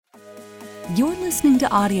You're listening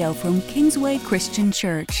to audio from Kingsway Christian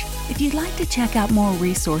Church. If you'd like to check out more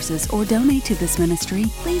resources or donate to this ministry,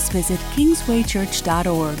 please visit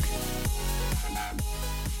kingswaychurch.org.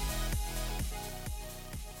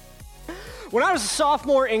 When I was a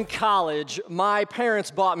sophomore in college, my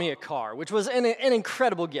parents bought me a car, which was an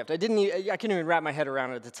incredible gift. I couldn't even wrap my head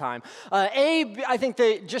around it at the time. I think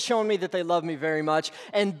they just showing me that they love me very much.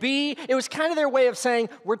 And B, it was kind of their way of saying,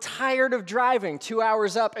 we're tired of driving 2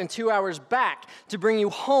 hours up and 2 hours back to bring you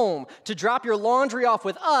home, to drop your laundry off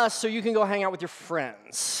with us so you can go hang out with your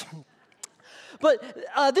friends. But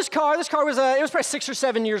this car was it was probably 6 or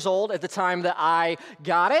 7 years old at the time that I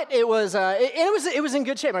got it. It was in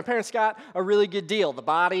good shape. My parents got a really good deal. The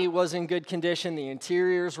body was in good condition. The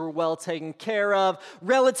interiors were well taken care of.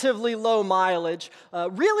 Relatively low mileage.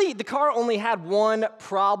 Really, the car only had one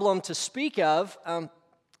problem to speak of.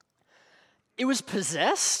 It was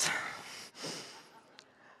possessed.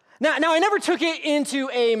 Now, I never took it into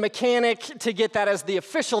a mechanic to get that as the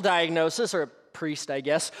official diagnosis, or priest, I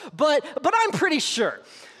guess, but I'm pretty sure.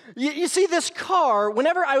 You see, this car,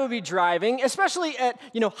 whenever I would be driving, especially at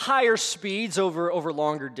higher speeds over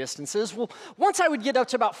longer distances, well, once I would get up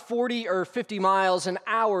to about 40 or 50 miles an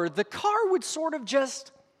hour, the car would sort of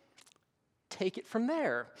just take it from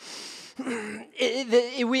there. I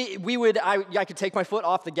could take my foot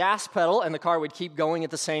off the gas pedal and the car would keep going at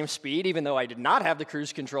the same speed, even though I did not have the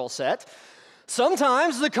cruise control set.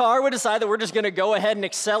 Sometimes the car would decide that we're just going to go ahead and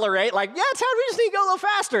accelerate, like, yeah, Todd, we just need to go a little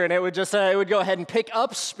faster, and it would go ahead and pick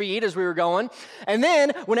up speed as we were going. And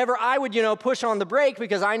then whenever I would, push on the brake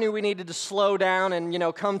because I knew we needed to slow down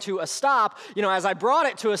and, come to a stop, as I brought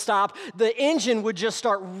it to a stop, the engine would just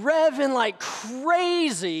start revving like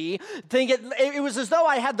crazy. It was as though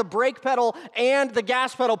I had the brake pedal and the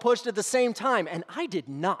gas pedal pushed at the same time, and I did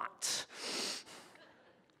not.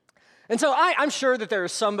 And so I'm sure that there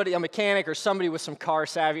is somebody, a mechanic or somebody with some car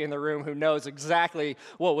savvy in the room who knows exactly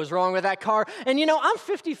what was wrong with that car. And I'm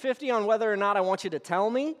 50-50 on whether or not I want you to tell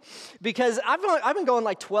me, because I've been going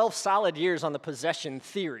like 12 solid years on the possession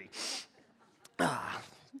theory.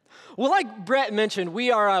 Well, like Brett mentioned,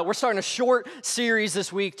 we're starting a short series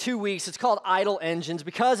this week, 2 weeks. It's called Idle Engines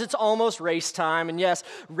because it's almost race time. And yes,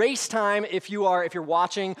 race time, if you're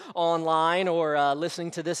watching online or listening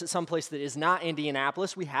to this at some place that is not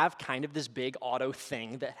Indianapolis, we have kind of this big auto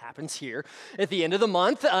thing that happens here at the end of the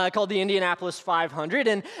month called the Indianapolis 500.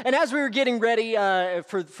 And as we were getting ready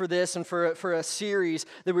for this and for a series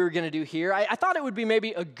that we were going to do here, I thought it would be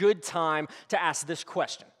maybe a good time to ask this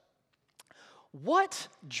question. What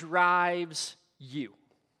drives you?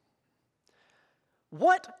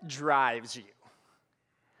 What drives you?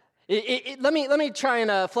 Let me try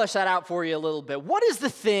and flesh that out for you a little bit. What is the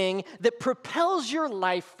thing that propels your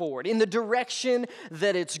life forward in the direction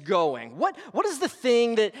that it's going? What is the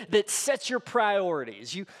thing that sets your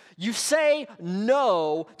priorities? You say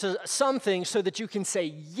no to some things so that you can say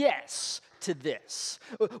yes to this.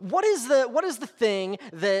 What is the thing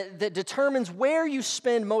that determines where you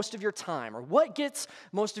spend most of your time, or what gets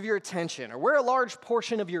most of your attention, or where a large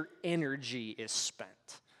portion of your energy is spent?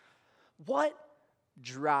 What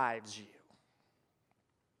drives you?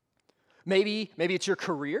 Maybe it's your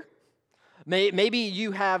career. Maybe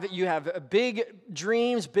you have big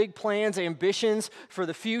dreams, big plans, ambitions for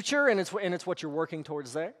the future, and it's what you're working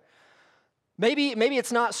towards there. Maybe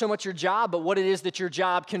it's not so much your job, but what it is that your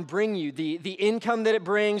job can bring you, the income that it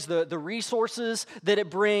brings, the resources that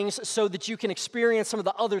it brings, so that you can experience some of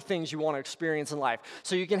the other things you want to experience in life.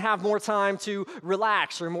 So you can have more time to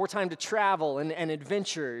relax or more time to travel and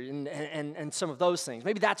adventure and some of those things.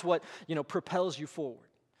 Maybe that's what propels you forward.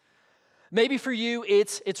 Maybe for you,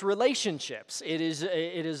 it's relationships. It is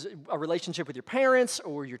a relationship with your parents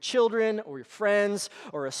or your children or your friends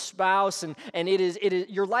or a spouse, and it is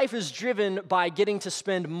your life is driven by getting to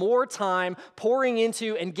spend more time pouring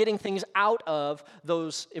into and getting things out of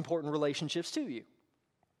those important relationships to you.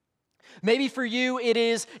 Maybe for you, it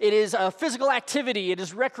is physical activity, it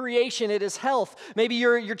is recreation, it is health. Maybe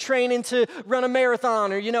you're training to run a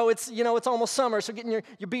marathon, or it's almost summer, so getting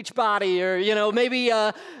your beach body, or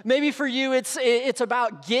maybe for you it's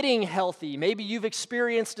about getting healthy. Maybe you've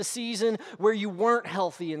experienced a season where you weren't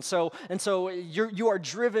healthy, and so you are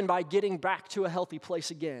driven by getting back to a healthy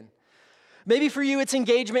place again. Maybe for you, it's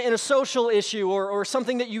engagement in a social issue or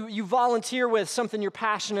something that you volunteer with, something you're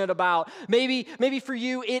passionate about. Maybe for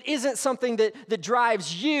you, it isn't something that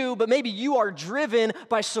drives you, but maybe you are driven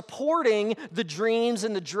by supporting the dreams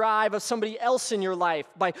and the drive of somebody else in your life,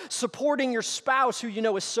 by supporting your spouse who you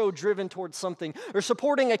know is so driven towards something, or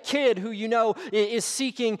supporting a kid who you know is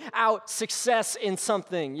seeking out success in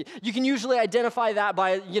something. You can usually identify that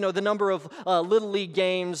by, the number of Little League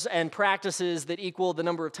games and practices that equal the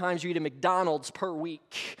number of times you eat at McDonald's per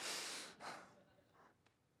week.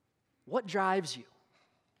 What drives you?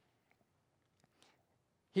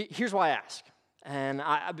 Here's why I ask. And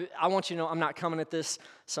I want you to know I'm not coming at this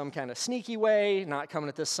some kind of sneaky way, not coming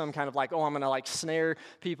at this some kind of I'm going to snare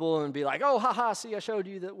people and be like, oh, haha, see, I showed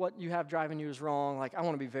you that what you have driving you is wrong. I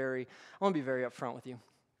want to be very upfront with you.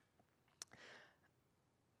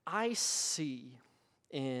 I see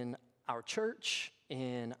in our church,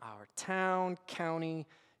 in our town, county,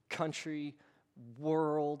 country,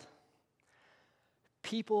 world,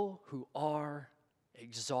 people who are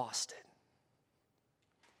exhausted.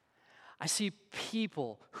 I see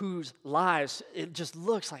people whose lives, it just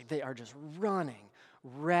looks like they are just running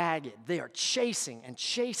ragged. They are chasing and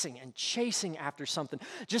chasing and chasing after something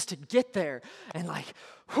just to get there and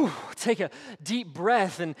take a deep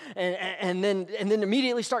breath and then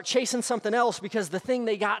immediately start chasing something else because the thing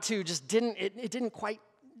they got to just didn't quite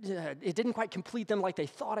complete them like they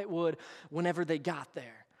thought it would whenever they got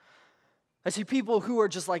there. I see people who are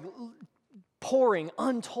just pouring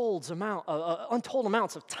untold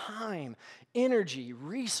amounts of time, energy,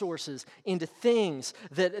 resources into things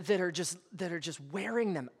that are just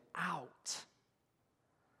wearing them out.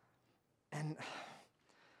 And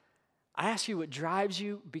I ask you what drives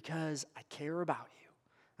you because I care about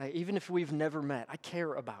you. Even if we've never met, I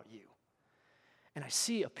care about you. And I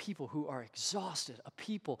see a people who are exhausted, a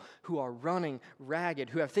people who are running ragged,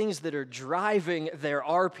 who have things that are driving their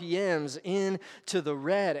RPMs into the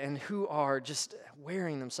red and who are just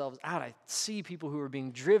wearing themselves out. I see people who are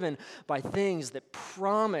being driven by things that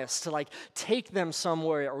promise to take them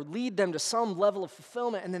somewhere or lead them to some level of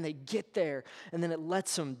fulfillment, and then they get there and then it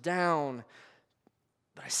lets them down.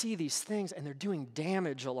 But I see these things and they're doing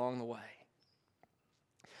damage along the way.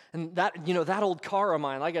 And that old car of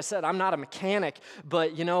mine, like I said, I'm not a mechanic,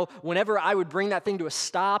 but whenever I would bring that thing to a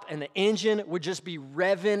stop and the engine would just be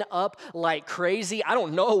revving up like crazy, I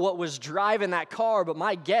don't know what was driving that car, but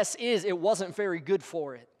my guess is it wasn't very good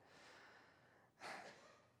for it.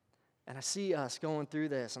 And I see us going through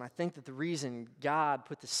this, and I think that the reason God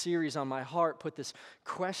put this series on my heart, put this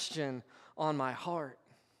question on my heart,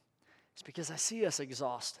 is because I see us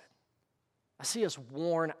exhausted. I see us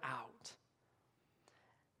worn out.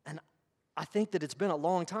 I think that it's been a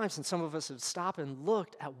long time since some of us have stopped and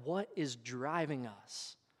looked at what is driving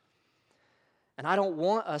us. And I don't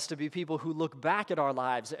want us to be people who look back at our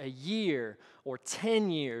lives a year or 10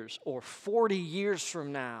 years or 40 years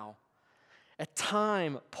from now at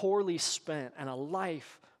time poorly spent and a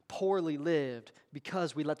life poorly lived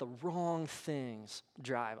because we let the wrong things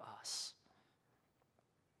drive us.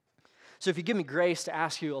 So if you give me grace to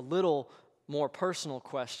ask you a little more personal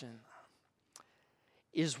question,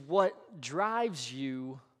 is what drives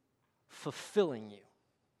you fulfilling you?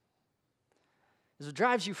 Is what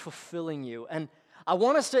drives you fulfilling you? And I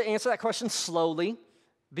want us to answer that question slowly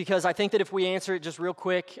because I think that if we answer it just real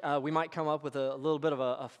quick, we might come up with a little bit of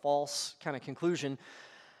a false kind of conclusion.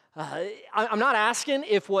 I'm not asking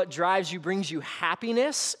if what drives you brings you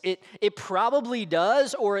happiness. It probably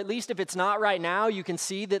does, or at least if it's not right now, you can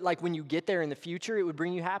see that when you get there in the future, it would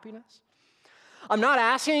bring you happiness. I'm not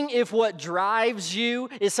asking if what drives you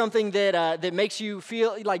is something that makes you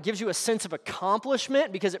feel gives you a sense of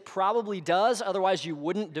accomplishment, because it probably does. Otherwise, you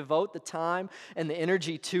wouldn't devote the time and the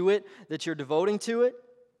energy to it that you're devoting to it.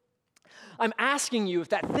 I'm asking you if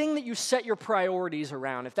that thing that you set your priorities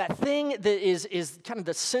around, if that thing that is kind of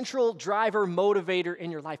the central driver, motivator in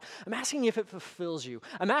your life, I'm asking if it fulfills you.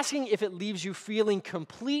 I'm asking if it leaves you feeling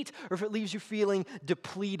complete or if it leaves you feeling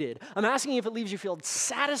depleted. I'm asking if it leaves you feeling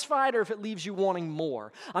satisfied or if it leaves you wanting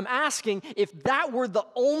more. I'm asking if that were the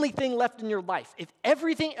only thing left in your life, if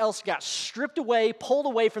everything else got stripped away, pulled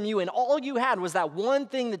away from you, and all you had was that one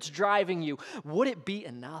thing that's driving you, would it be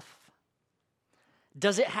enough?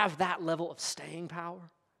 Does it have that level of staying power?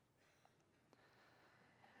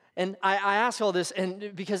 And I ask all this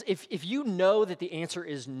because if you know that the answer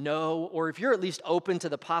is no, or if you're at least open to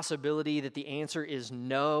the possibility that the answer is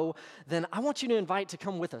no, then I want you to invite to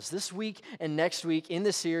come with us this week and next week in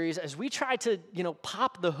the series as we try to,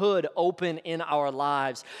 pop the hood open in our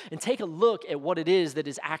lives and take a look at what it is that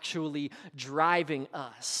is actually driving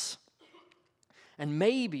us. And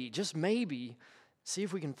maybe, just maybe, See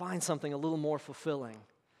if we can find something a little more fulfilling.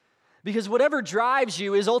 Because whatever drives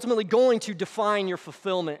you is ultimately going to define your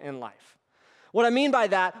fulfillment in life. What I mean by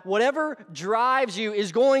that, whatever drives you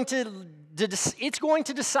is going to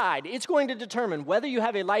decide, it's going to determine whether you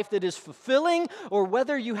have a life that is fulfilling or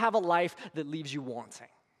whether you have a life that leaves you wanting.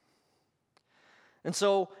 And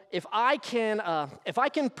so if I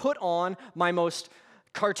can put on my most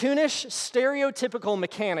cartoonish, stereotypical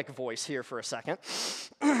mechanic voice here for a second.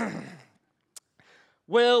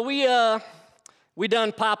 Well, we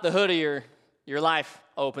done popped the hood of your life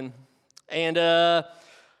open. And,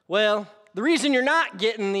 well, the reason you're not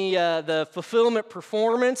getting the fulfillment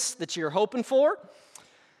performance that you're hoping for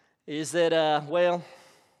is that, well,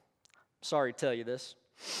 sorry to tell you this,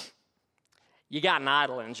 you got an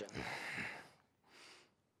idle engine.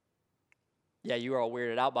 Yeah, you were all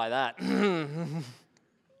weirded out by that. An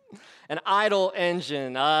idle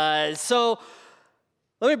engine. So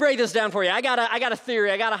let me break this down for you. I got a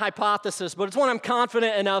theory, I got a hypothesis, but it's one I'm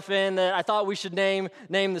confident enough in that I thought we should name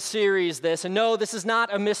the series this. And no, this is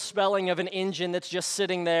not a misspelling of an engine that's just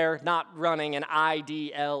sitting there not running, an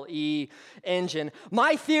IDLE engine.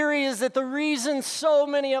 My theory is that the reason so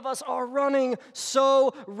many of us are running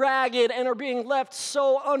so ragged and are being left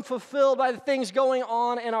so unfulfilled by the things going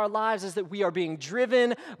on in our lives is that we are being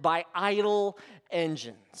driven by idle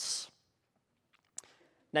engines.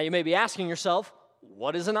 Now you may be asking yourself,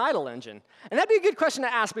 what is an idle engine? And that'd be a good question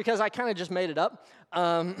to ask because I kind of just made it up.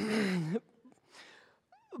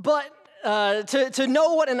 But to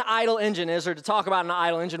know what an idle engine is, or to talk about an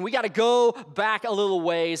idle engine, we got to go back a little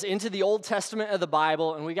ways into the Old Testament of the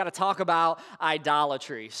Bible, and we got to talk about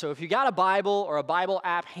idolatry. So if you got a Bible or a Bible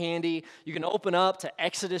app handy, you can open up to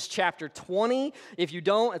Exodus chapter 20. If you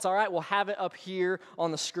don't, it's all right. We'll have it up here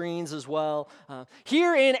on the screens as well.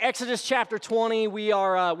 Here in Exodus chapter 20,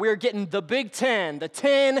 we're getting the Big Ten, the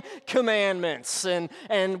 10 Commandments. And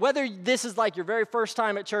whether this is like your very first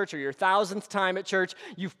time at church or your 1,000th time at church,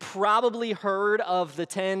 you've probably heard of the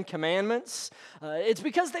 10 Commandments. It's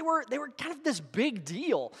because they were kind of this big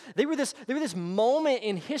deal. They were this moment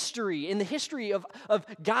in the history of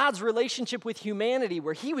God's relationship with humanity,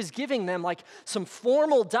 where he was giving them like some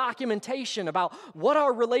formal documentation about what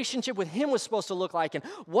our relationship with him was supposed to look like and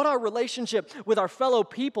what our relationship with our fellow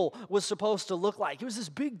people was supposed to look like. It was this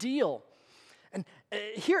big deal. And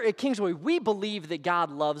here at Kingsway, we believe that God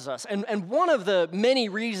loves us. And one of the many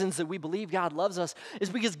reasons that we believe God loves us is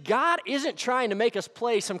because God isn't trying to make us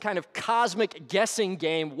play some kind of cosmic guessing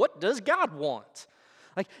game. What does God want?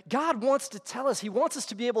 Like, God wants to tell us. He wants us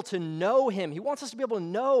to be able to know him. He wants us to be able to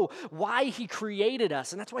know why he created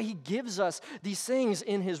us. And that's why he gives us these things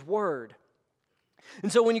in his word. And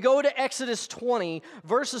so when you go to Exodus 20,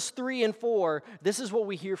 verses 3 and 4, this is what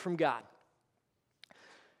we hear from God.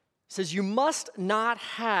 It says, "You must not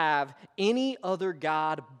have any other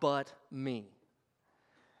God but me.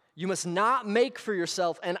 You must not make for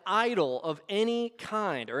yourself an idol of any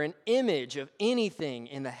kind or an image of anything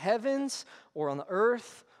in the heavens or on the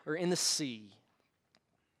earth or in the sea."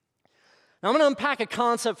 Now, I'm going to unpack a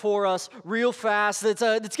concept for us real fast that's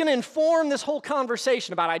going to inform this whole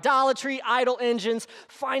conversation about idolatry, idle engines,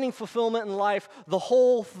 finding fulfillment in life, the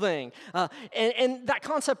whole thing. And that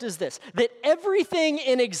concept is this, that everything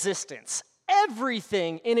in existence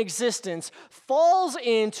falls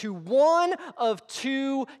into one of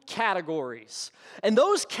two categories. And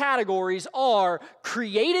those categories are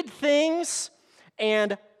created things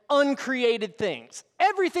and uncreated things.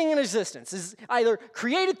 Everything in existence is either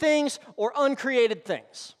created things or uncreated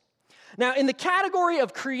things. Now, in the category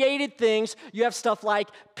of created things, you have stuff like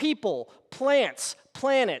people, plants,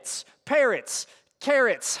 planets, parrots,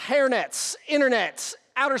 carrots, hairnets, internet,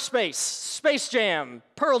 outer space, Space Jam,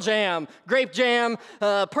 Pearl Jam, Grape Jam,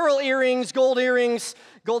 pearl earrings, gold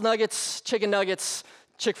nuggets, chicken nuggets,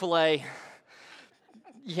 Chick-fil-A.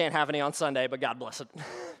 You can't have any on Sunday, but God bless it.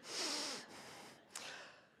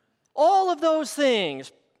 All of those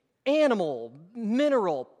things, animal,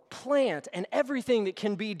 mineral, plant, and everything that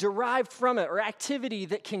can be derived from it or activity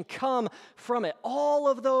that can come from it, all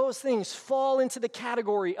of those things fall into the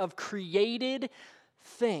category of created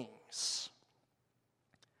things.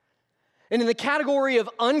 And in the category of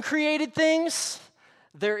uncreated things,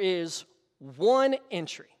 there is one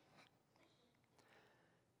entry: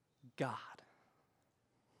 God.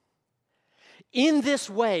 In this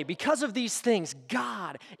way, because of these things,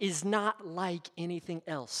 God is not like anything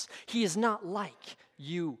else. He is not like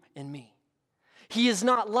you and me. He is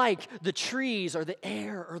not like the trees or the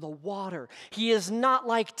air or the water. He is not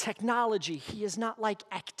like technology. He is not like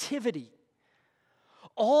activity.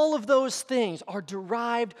 All of those things are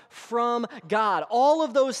derived from God. All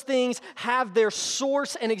of those things have their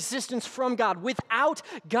source and existence from God. Without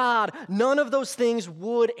God, none of those things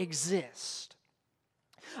would exist.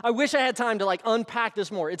 I wish I had time to unpack this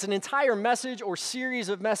more. It's an entire message or series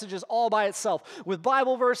of messages all by itself with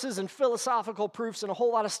Bible verses and philosophical proofs and a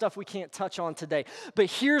whole lot of stuff we can't touch on today. But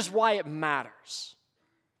here's why it matters.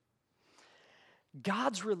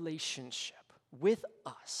 God's relationship with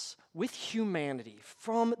us, with humanity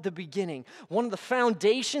from the beginning, one of the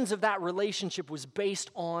foundations of that relationship was based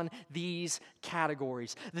on these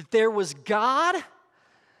categories. That there was God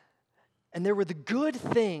and there were the good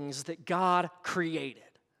things that God created.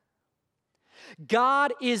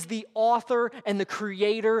 God is the author and the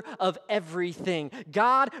creator of everything.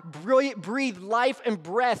 God breathed life and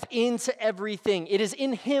breath into everything. It is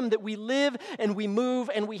in Him that we live and we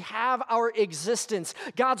move and we have our existence.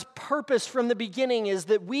 God's purpose from the beginning is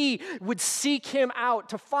that we would seek Him out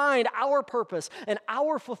to find our purpose and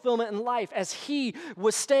our fulfillment in life as He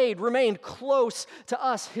remained close to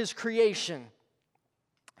us, His creation.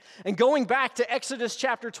 And going back to Exodus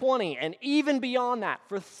chapter 20, and even beyond that,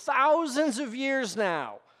 for thousands of years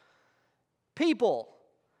now, people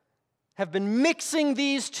have been mixing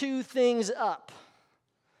these two things up.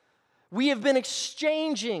 We have been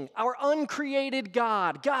exchanging our uncreated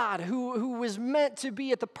God who was meant to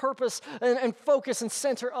be at the purpose and focus and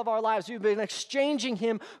center of our lives. We've been exchanging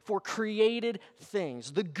Him for created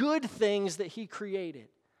things, the good things that He created.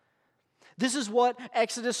 This is what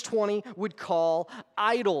Exodus 20 would call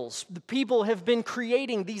idols. The people have been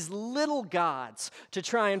creating these little gods to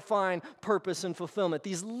try and find purpose and fulfillment.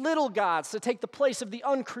 These little gods to take the place of the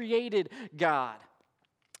uncreated God.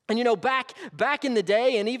 And back in the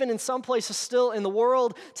day, and even in some places still in the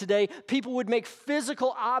world today, people would make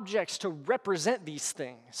physical objects to represent these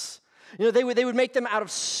things. They would make them out of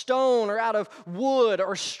stone or out of wood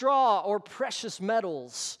or straw or precious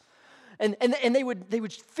metals. And they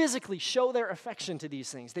would physically show their affection to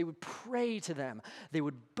these things. They would pray to them. They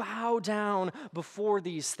would bow down before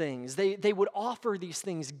these things. They would offer these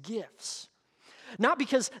things gifts. Not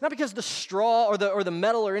because the straw or the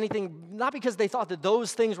metal or anything, not because they thought that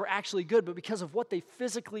those things were actually good, but because of what they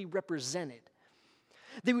physically represented.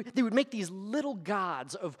 They would make these little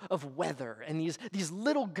gods of weather and these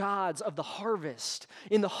little gods of the harvest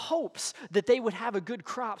in the hopes that they would have a good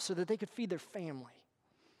crop so that they could feed their family.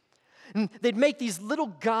 And they'd make these little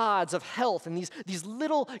gods of health and these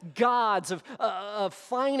little gods of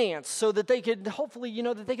finance so that they could hopefully,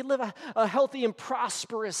 that they could live a healthy and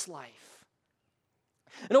prosperous life.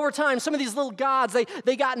 And over time, some of these little gods,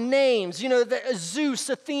 they got names, Zeus,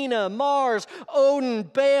 Athena, Mars, Odin,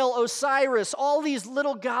 Baal, Osiris, all these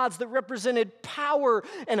little gods that represented power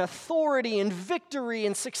and authority and victory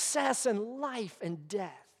and success and life and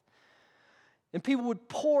death. And people would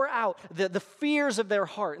pour out the fears of their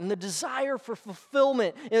heart and the desire for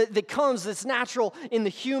fulfillment that's natural in the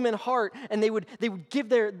human heart. And they would give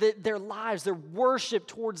their lives, their worship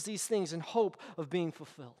towards these things in hope of being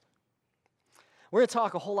fulfilled. We're going to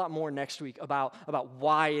talk a whole lot more next week about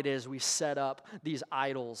why it is we set up these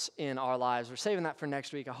idols in our lives. We're saving that for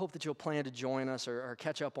next week. I hope that you'll plan to join us or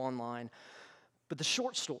catch up online. But the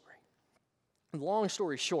short story, the long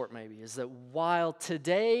story short maybe, is that while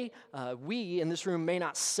today we in this room may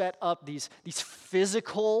not set up these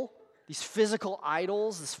physical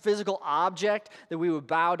idols, this physical object that we would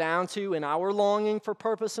bow down to in our longing for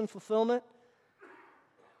purpose and fulfillment,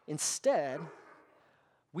 instead,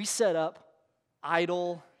 we set up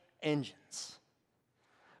idol engines.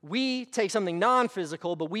 We take something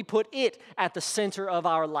non-physical, but we put it at the center of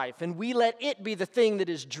our life, and we let it be the thing that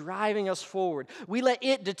is driving us forward. We let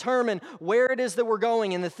it determine where it is that we're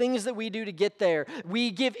going and the things that we do to get there. We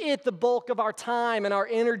give it the bulk of our time and our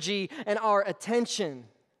energy and our attention.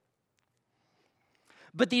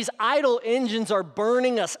 But these idol engines are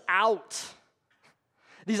burning us out.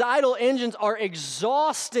 These idol engines are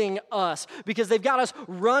exhausting us because they've got us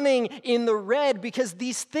running in the red because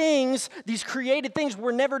these created things,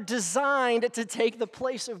 were never designed to take the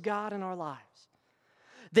place of God in our lives.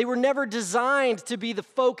 They were never designed to be the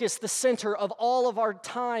focus, the center of all of our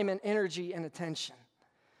time and energy and attention.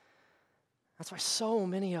 That's why so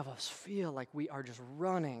many of us feel like we are just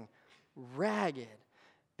running ragged,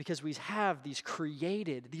 because we have these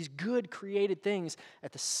good created things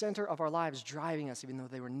at the center of our lives driving us, even though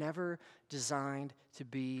they were never designed to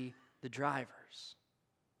be the drivers.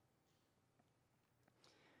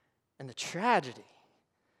 And the tragedy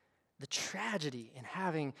in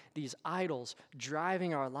having these idols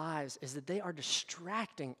driving our lives is that they are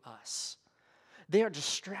distracting us. They are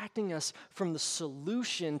distracting us from the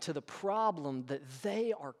solution to the problem that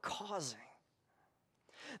they are causing.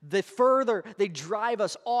 the further they drive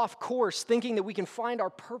us off course, thinking that we can find our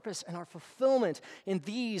purpose and our fulfillment in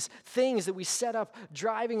these things that we set up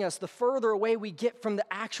driving us, the further away we get from the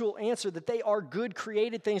actual answer that they are good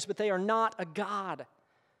created things, but they are not a God.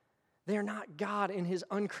 They are not God in his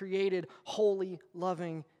uncreated, holy,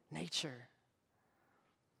 loving nature.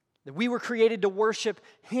 That we were created to worship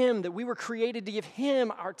him, that we were created to give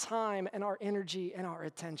him our time and our energy and our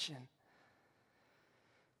attention.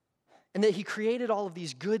 And that he created all of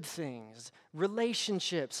these good things,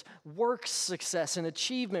 relationships, work success and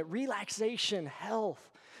achievement, relaxation,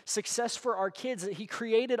 health, success for our kids, that he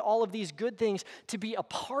created all of these good things to be a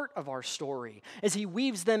part of our story as he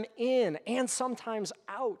weaves them in and sometimes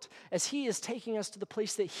out as he is taking us to the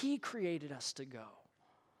place that he created us to go.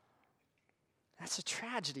 That's the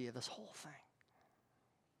tragedy of this whole thing.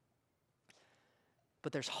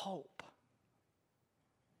 But there's hope.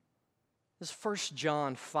 This is 1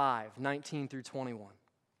 John 5, 19 through 21.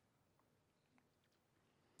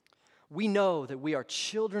 We know that we are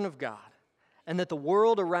children of God and that the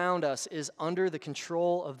world around us is under the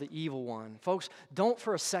control of the evil one. Folks, don't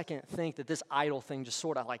for a second think that this idol thing just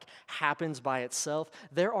sort of like happens by itself.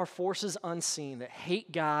 There are forces unseen that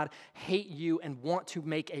hate God, hate you, and want to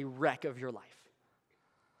make a wreck of your life.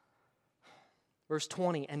 Verse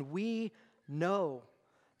 20, and we know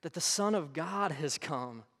that the Son of God has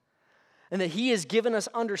come and that he has given us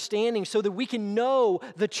understanding so that we can know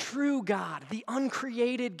the true God, the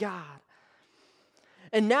uncreated God.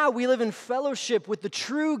 And now we live in fellowship with the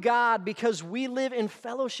true God because we live in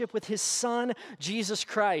fellowship with his Son, Jesus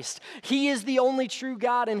Christ. He is the only true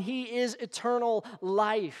God and he is eternal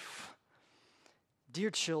life. Dear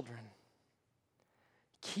children,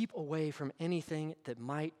 keep away from anything that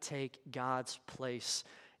might take God's place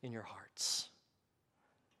in your hearts.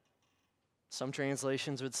 Some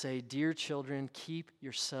translations would say, dear children, keep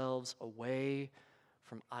yourselves away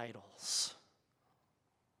from idols.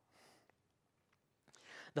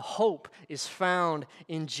 The hope is found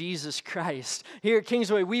in Jesus Christ. Here at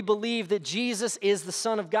Kingsway, we believe that Jesus is the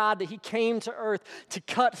Son of God, that he came to earth to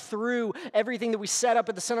cut through everything that we set up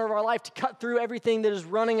at the center of our life, to cut through everything that is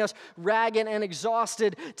running us ragged and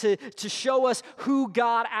exhausted, to show us who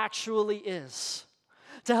God actually is.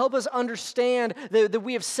 To help us understand that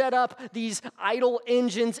we have set up these idol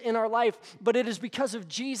engines in our life, but it is because of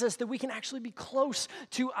Jesus that we can actually be close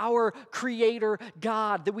to our Creator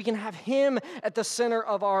God, that we can have him at the center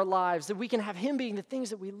of our lives, that we can have him being the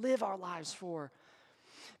things that we live our lives for.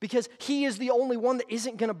 Because he is the only one that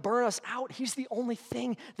isn't going to burn us out. He's the only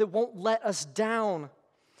thing that won't let us down.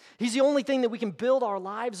 He's the only thing that we can build our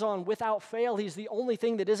lives on without fail. He's the only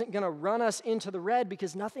thing that isn't going to run us into the red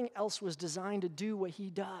because nothing else was designed to do what he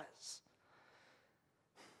does.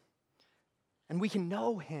 And we can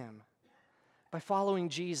know him by following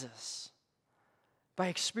Jesus, by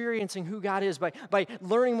experiencing who God is, by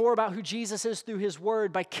learning more about who Jesus is through his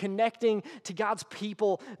word, by connecting to God's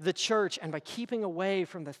people, the church, and by keeping away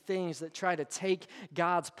from the things that try to take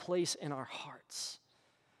God's place in our hearts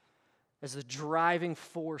as the driving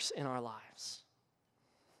force in our lives.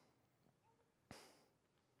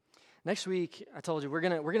 Next week, I told you, we're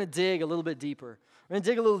gonna dig a little bit deeper. We're gonna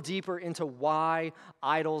dig a little deeper into why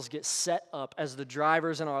idols get set up as the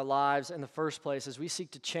drivers in our lives in the first place, as we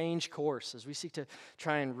seek to change course, as we seek to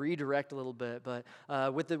try and redirect a little bit. But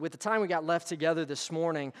with the time we got left together this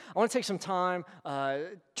morning, I want to take some time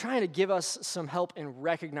trying to give us some help in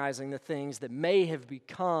recognizing the things that may have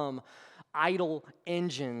become idol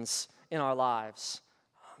engines in our lives.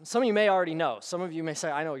 Some of you may already know. Some of you may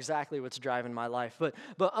say, I know exactly what's driving my life. But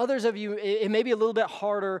others of you, it may be a little bit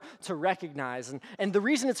harder to recognize. And the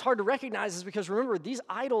reason it's hard to recognize is because, remember, these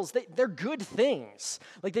idols, they're good things.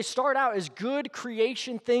 Like, they start out as good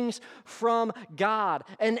creation things from God.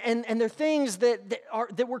 And they're things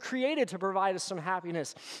that were created to provide us some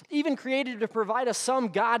happiness, even created to provide us some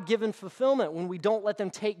God-given fulfillment when we don't let them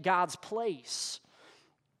take God's place.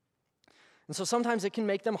 And so sometimes it can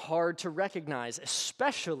make them hard to recognize,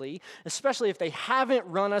 especially if they haven't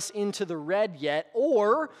run us into the red yet,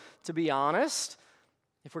 or, to be honest,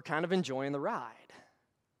 if we're kind of enjoying the ride.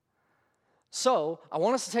 So I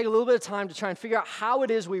want us to take a little bit of time to try and figure out how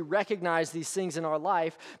it is we recognize these things in our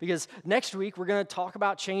life, because next week we're going to talk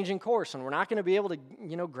about changing course, and we're not going to be able to,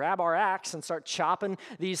 grab our axe and start chopping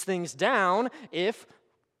these things down if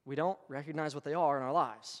we don't recognize what they are in our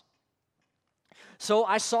lives. So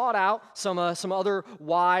I sought out some other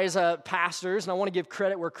wise pastors, and I want to give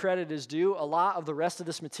credit where credit is due. A lot of the rest of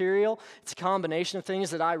this material, it's a combination of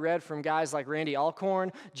things that I read from guys like Randy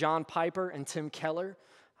Alcorn, John Piper, and Tim Keller.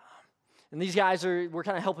 And these guys were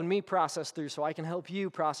kind of helping me process through, so I can help you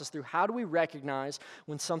process through. How do we recognize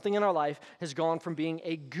when something in our life has gone from being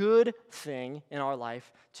a good thing in our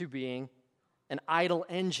life to being an idle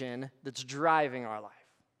engine that's driving our life?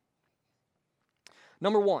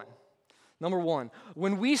 Number one,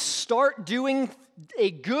 when we start doing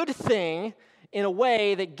a good thing in a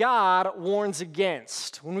way that God warns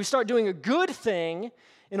against. When we start doing a good thing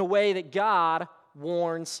in a way that God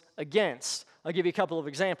warns against. I'll give you a couple of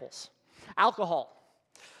examples. Alcohol.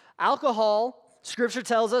 Alcohol, Scripture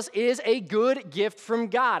tells us, is a good gift from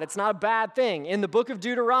God. It's not a bad thing. In the book of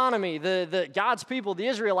Deuteronomy, the God's people, the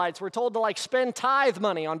Israelites, were told to spend tithe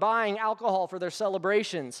money on buying alcohol for their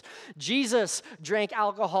celebrations. Jesus drank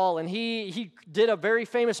alcohol, and he did a very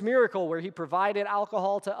famous miracle where he provided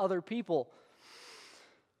alcohol to other people.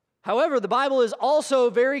 However, the Bible is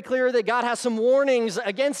also very clear that God has some warnings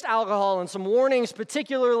against alcohol and some warnings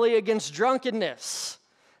particularly against drunkenness.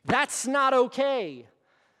 That's not okay.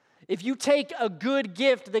 If you take a good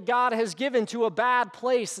gift that God has given to a bad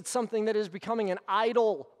place, it's something that is becoming an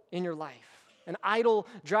idol in your life, an idol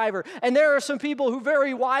driver. And there are some people who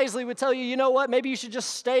very wisely would tell you, you know what, maybe you should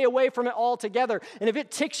just stay away from it altogether. And if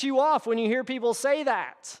it ticks you off when you hear people say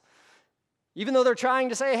that, even though they're trying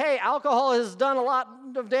to say, hey, alcohol has done a lot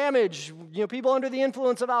of damage. People under the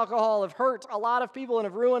influence of alcohol have hurt a lot of people and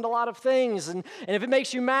have ruined a lot of things. And if it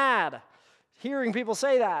makes you mad, hearing people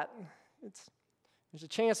say that, there's a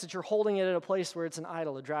chance that you're holding it at a place where it's an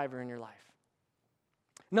idol, a driver in your life.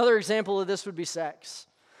 Another example of this would be sex.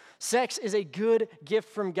 Sex is a good gift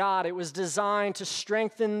from God. It was designed to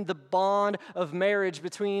strengthen the bond of marriage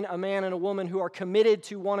between a man and a woman who are committed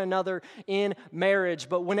to one another in marriage.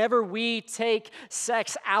 But whenever we take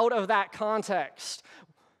sex out of that context,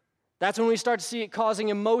 that's when we start to see it causing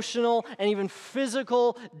emotional and even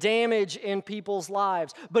physical damage in people's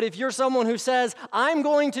lives. But if you're someone who says, I'm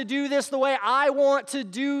going to do this the way I want to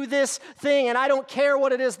do this thing, and I don't care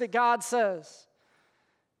what it is that God says,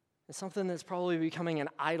 it's something that's probably becoming an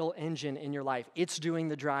idle engine in your life. It's doing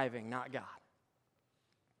the driving, not God.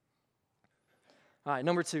 All right,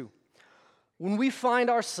 number two. When we find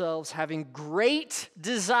ourselves having great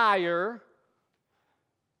desire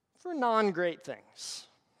for non-great things.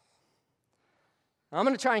 Now, I'm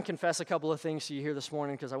going to try and confess a couple of things to you here this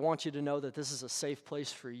morning because I want you to know that this is a safe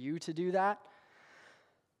place for you to do that.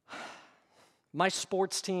 My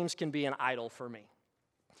sports teams can be an idol for me.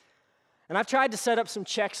 And I've tried to set up some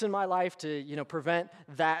checks in my life to, prevent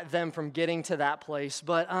them from getting to that place.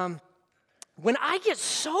 But when I get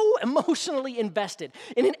so emotionally invested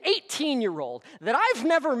in an 18-year-old that I've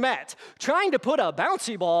never met trying to put a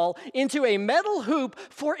bouncy ball into a metal hoop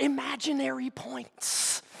for imaginary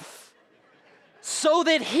points so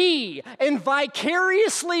that he and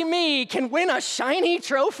vicariously me can win a shiny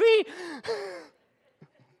trophy,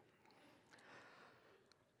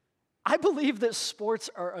 I believe that sports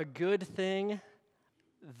are a good thing.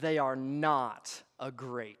 They are not a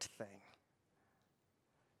great thing.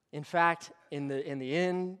 In fact, in the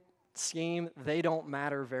end scheme, they don't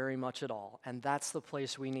matter very much at all, and that's the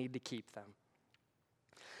place we need to keep them.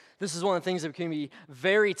 This is one of the things that can be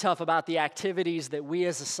very tough about the activities that we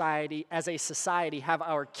as a society have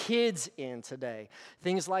our kids in today.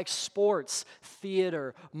 Things like sports,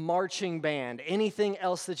 theater, marching band, anything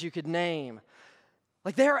else that you could name.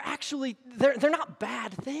 They're not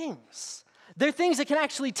bad things. They're things that can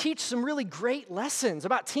actually teach some really great lessons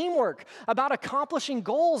about teamwork, about accomplishing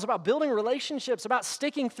goals, about building relationships, about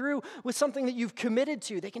sticking through with something that you've committed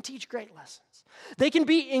to. They can teach great lessons. They can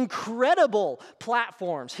be incredible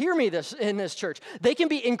platforms. Hear me in this church. They can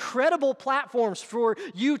be incredible platforms for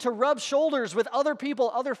you to rub shoulders with other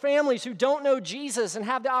people, other families who don't know Jesus and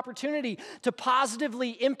have the opportunity to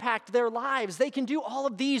positively impact their lives. They can do all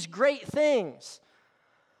of these great things.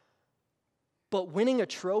 But winning a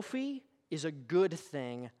trophy is a good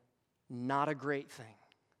thing, not a great thing.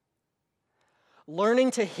 Learning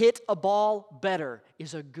to hit a ball better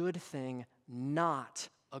is a good thing, not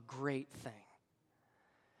a great thing.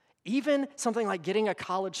 Even something like getting a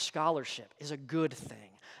college scholarship is a good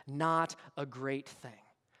thing, not a great thing.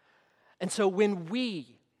 And so when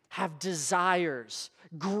we have desires,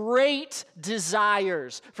 great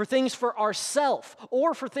desires for things for ourselves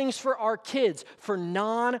or for things for our kids, for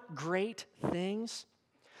non-great things,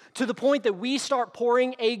 to the point that we start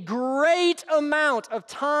pouring a great amount of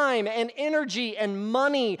time and energy and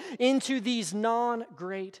money into these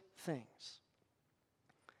non-great things,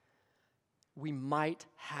 we might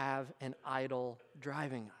have an idol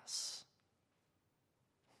driving us.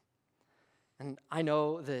 And I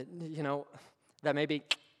know that, that may be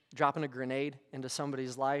dropping a grenade into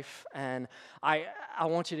somebody's life. And I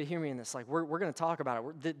want you to hear me in this. Like, we're going to talk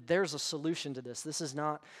about it. There's a solution to this. This is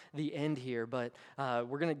not the end here, but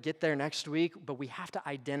we're going to get there next week, but we have to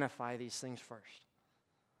identify these things first.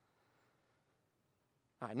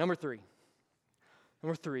 All right, number three.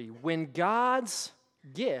 When God's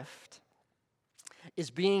gift is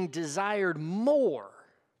being desired more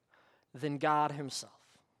than God himself.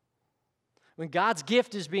 When God's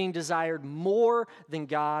gift is being desired more than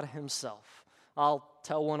God himself. I'll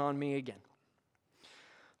tell one on me again.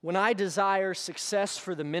 When I desire success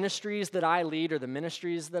for the ministries that I lead or the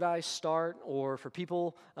ministries that I start, or for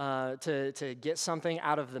people to get something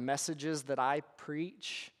out of the messages that I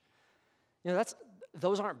preach,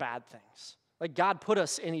 those aren't bad things. Like, God put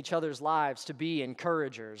us in each other's lives to be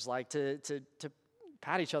encouragers, like to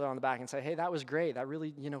pat each other on the back and say, hey, that was great. That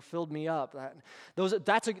really, filled me up. Those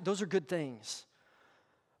are good things.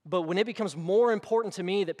 But when it becomes more important to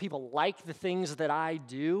me that people like the things that I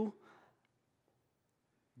do,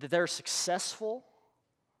 that they're successful,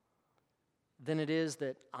 than it is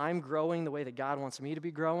that I'm growing the way that God wants me to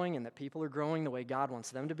be growing and that people are growing the way God wants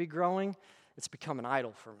them to be growing, it's become an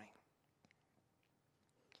idol for me.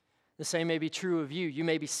 The same may be true of you. You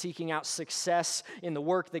may be seeking out success in the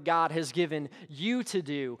work that God has given you to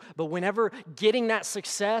do. But whenever getting that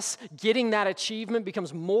success, getting that achievement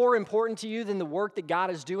becomes more important to you than the work that God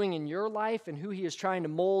is doing in your life and who he is trying to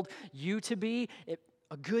mold you to be,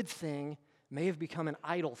 a good thing may have become an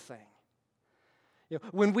idol thing.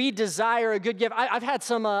 When we desire a good gift, I've had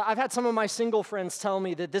some of my single friends tell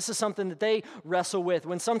me that this is something that they wrestle with.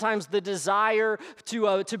 When sometimes the desire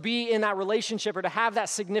to be in that relationship or to have that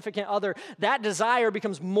significant other, that desire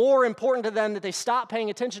becomes more important to them, that they stop paying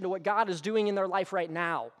attention to what God is doing in their life right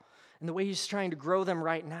now and the way he's trying to grow them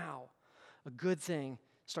right now. A good thing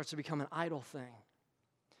starts to become an idol thing.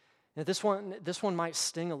 Now, this one might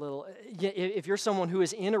sting a little. If you're someone who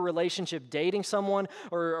is in a relationship, dating someone,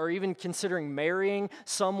 or even considering marrying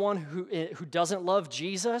someone who doesn't love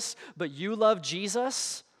Jesus, but you love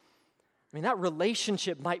Jesus, that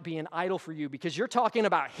relationship might be an idol for you, because you're talking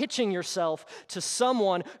about hitching yourself to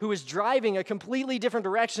someone who is driving a completely different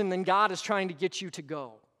direction than God is trying to get you to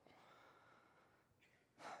go.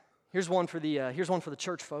 Here's one for the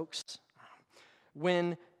church folks.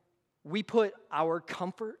 When we put our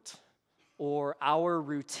comfort or our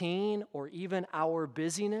routine or even our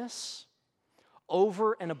busyness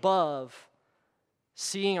over and above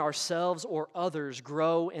seeing ourselves or others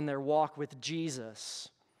grow in their walk with Jesus,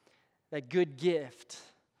 that good gift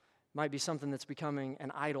might be something that's becoming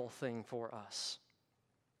an idol thing for us.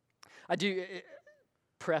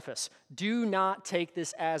 Preface, do not take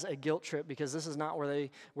this as a guilt trip, because this is not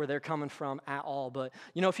where they're coming from at all. But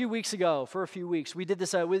a few weeks ago, for a few weeks, we did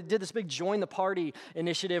this big Join the Party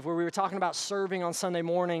initiative where we were talking about serving on Sunday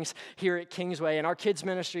mornings here at Kingsway, and our kids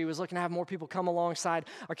ministry was looking to have more people come alongside.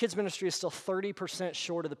 Our kids ministry is still 30%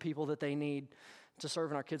 short of the people that they need to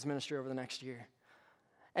serve in our kids ministry over the next year.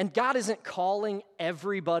 And God isn't calling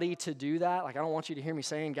everybody to do that. Like, I don't want you to hear me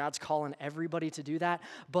saying God's calling everybody to do that,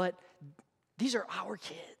 but these are our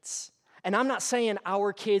kids. And I'm not saying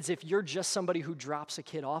our kids if you're just somebody who drops a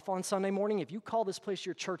kid off on Sunday morning. If you call this place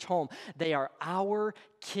your church home, they are our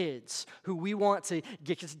kids who we want to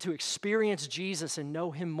get to experience Jesus and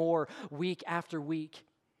know him more week after week.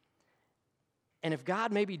 And if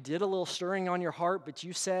God maybe did a little stirring on your heart, but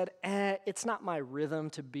you said, it's not my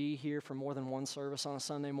rhythm to be here for more than one service on a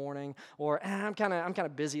Sunday morning, or I'm kind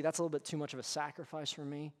of busy, that's a little bit too much of a sacrifice for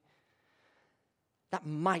me, that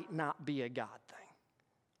might not be a God thing.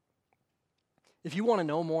 If you want to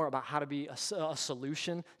know more about how to be a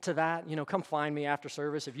solution to that, come find me after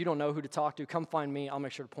service. If you don't know who to talk to, come find me. I'll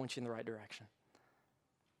make sure to point you in the right direction.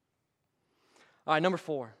 All right, number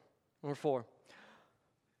four.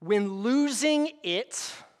 When losing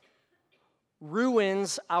it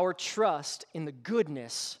ruins our trust in the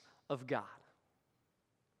goodness of God.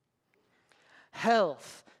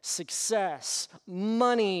 Health, success,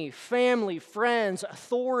 money, family, friends,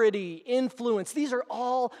 authority, influence, these are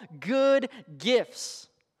all good gifts.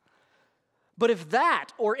 But if that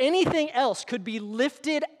or anything else could be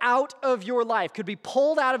lifted out of your life, could be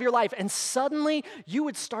pulled out of your life, and suddenly you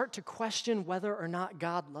would start to question whether or not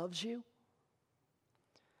God loves you,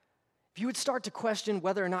 if you would start to question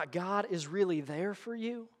whether or not God is really there for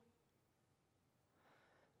you,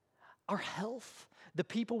 our health, the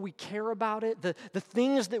people we care about the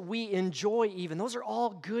things that we enjoy even, those are all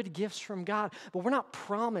good gifts from God, but we're not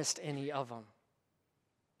promised any of them.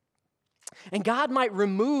 And God might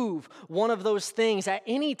remove one of those things at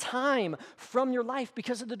any time from your life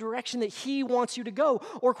because of the direction that he wants you to go,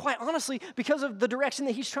 or quite honestly, because of the direction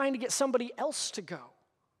that he's trying to get somebody else to go.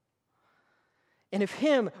 And if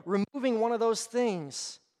Him removing one of those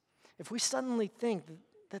things, if we suddenly think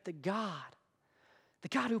that the God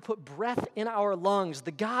who put breath in our lungs,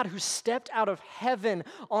 the God who stepped out of heaven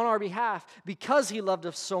on our behalf because He loved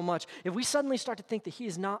us so much, if we suddenly start to think that He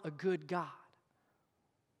is not a good God,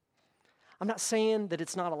 I'm not saying that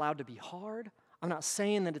it's not allowed to be hard. I'm not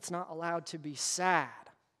saying that it's not allowed to be sad.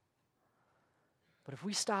 But if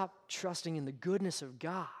we stop trusting in the goodness of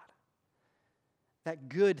God, that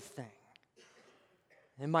good thing,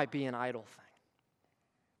 it might be an idle thing.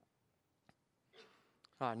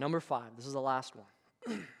 All right, number 5, this is the last one.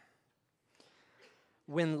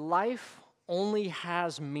 When life only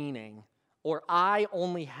has meaning, or I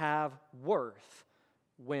only have worth,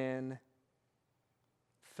 when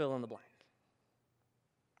fill in the blank.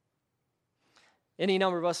 Any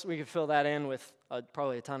number of us, we could fill that in with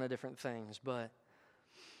probably a ton of different things, but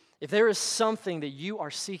if there is something that you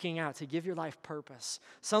are seeking out to give your life purpose,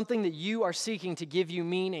 something that you are seeking to give you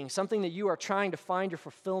meaning, something that you are trying to find your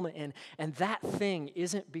fulfillment in, and that thing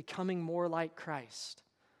isn't becoming more like Christ,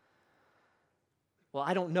 well,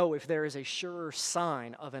 I don't know if there is a surer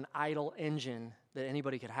sign of an idle engine that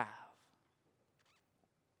anybody could have.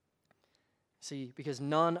 See, because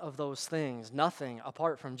none of those things, nothing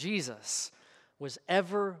apart from Jesus, was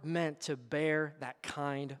ever meant to bear that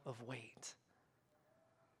kind of weight.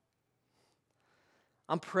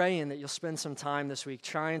 I'm praying that you'll spend some time this week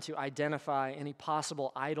trying to identify any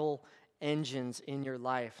possible idle engines in your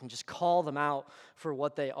life and just call them out for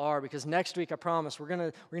what they are, because next week, I promise, we're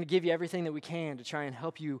gonna give you everything that we can to try and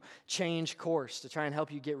help you change course, to try and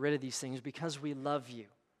help you get rid of these things, because we love you.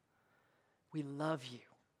 We love you.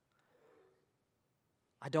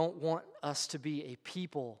 I don't want us to be a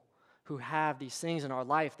people who have these things in our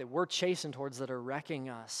life that we're chasing towards that are wrecking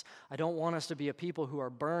us. I don't want us to be a people who are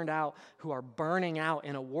burned out, who are burning out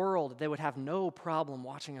in a world that would have no problem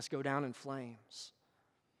watching us go down in flames.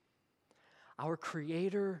 Our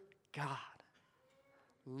Creator God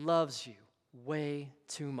loves you way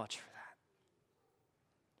too much for that.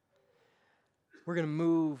 We're going to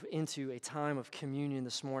move into a time of communion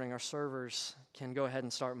this morning. Our servers can go ahead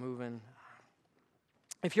and start moving.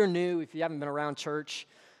 If you're new, if you haven't been around church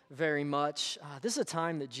very much, this is a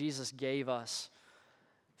time that Jesus gave us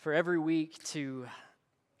for every week to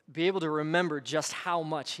be able to remember just how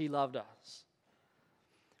much He loved us.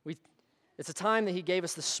 It's a time that He gave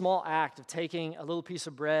us the small act of taking a little piece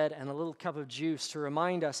of bread and a little cup of juice to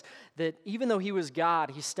remind us that even though He was God,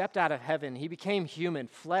 He stepped out of heaven. He became human,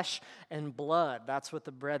 flesh and blood. That's what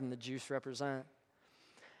the bread and the juice represent.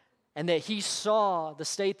 And that He saw the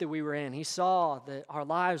state that we were in. He saw that our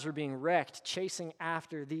lives were being wrecked, chasing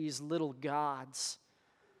after these little gods.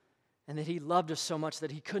 And that He loved us so much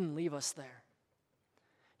that He couldn't leave us there.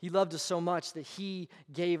 He loved us so much that He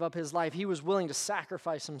gave up His life. He was willing to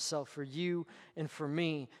sacrifice Himself for you and for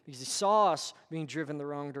me, because He saw us being driven the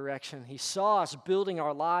wrong direction. He saw us building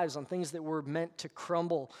our lives on things that were meant to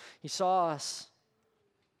crumble. He saw us,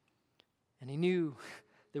 and He knew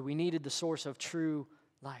that we needed the source of true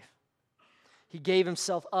life. He gave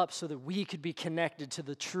Himself up so that we could be connected to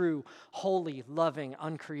the true, holy, loving,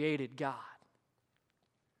 uncreated God.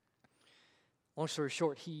 Long story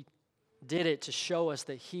short, He did it to show us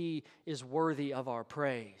that He is worthy of our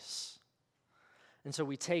praise. And so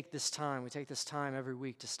we take this time every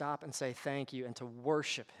week to stop and say thank you and to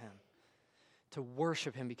worship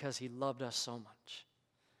Him because He loved us so much.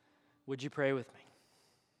 Would you pray with me?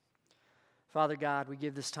 Father God, we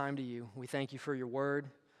give this time to You. We thank You for Your word.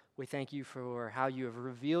 We thank You for how You have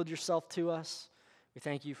revealed Yourself to us. We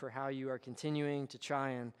thank You for how You are continuing to try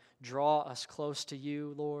and draw us close to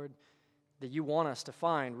You, Lord, that You want us to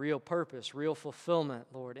find real purpose, real fulfillment,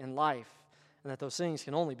 Lord, in life, and that those things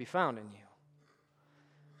can only be found in You.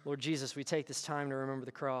 Lord Jesus, we take this time to remember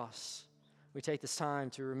the cross. We take this time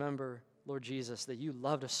to remember, Lord Jesus, that You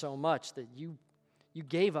loved us so much that You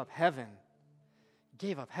gave up heaven. You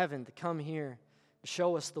gave up heaven to come here, to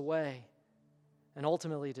show us the way, and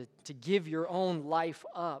ultimately to give Your own life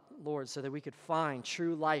up, Lord, so that we could find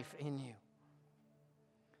true life in You.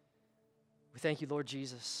 We thank You, Lord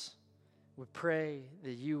Jesus. We pray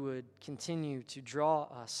that You would continue to draw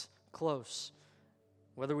us close,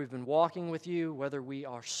 whether we've been walking with You, whether we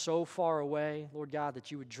are so far away, Lord God, that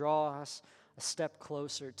You would draw us a step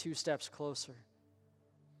closer, 2 steps closer.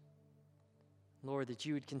 Lord, that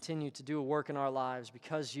You would continue to do a work in our lives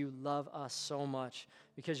because You love us so much,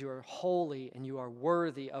 because You are holy and You are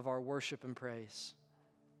worthy of our worship and praise.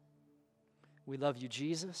 We love You,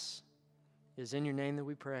 Jesus. It is in Your name that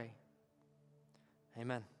we pray.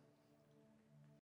 Amen.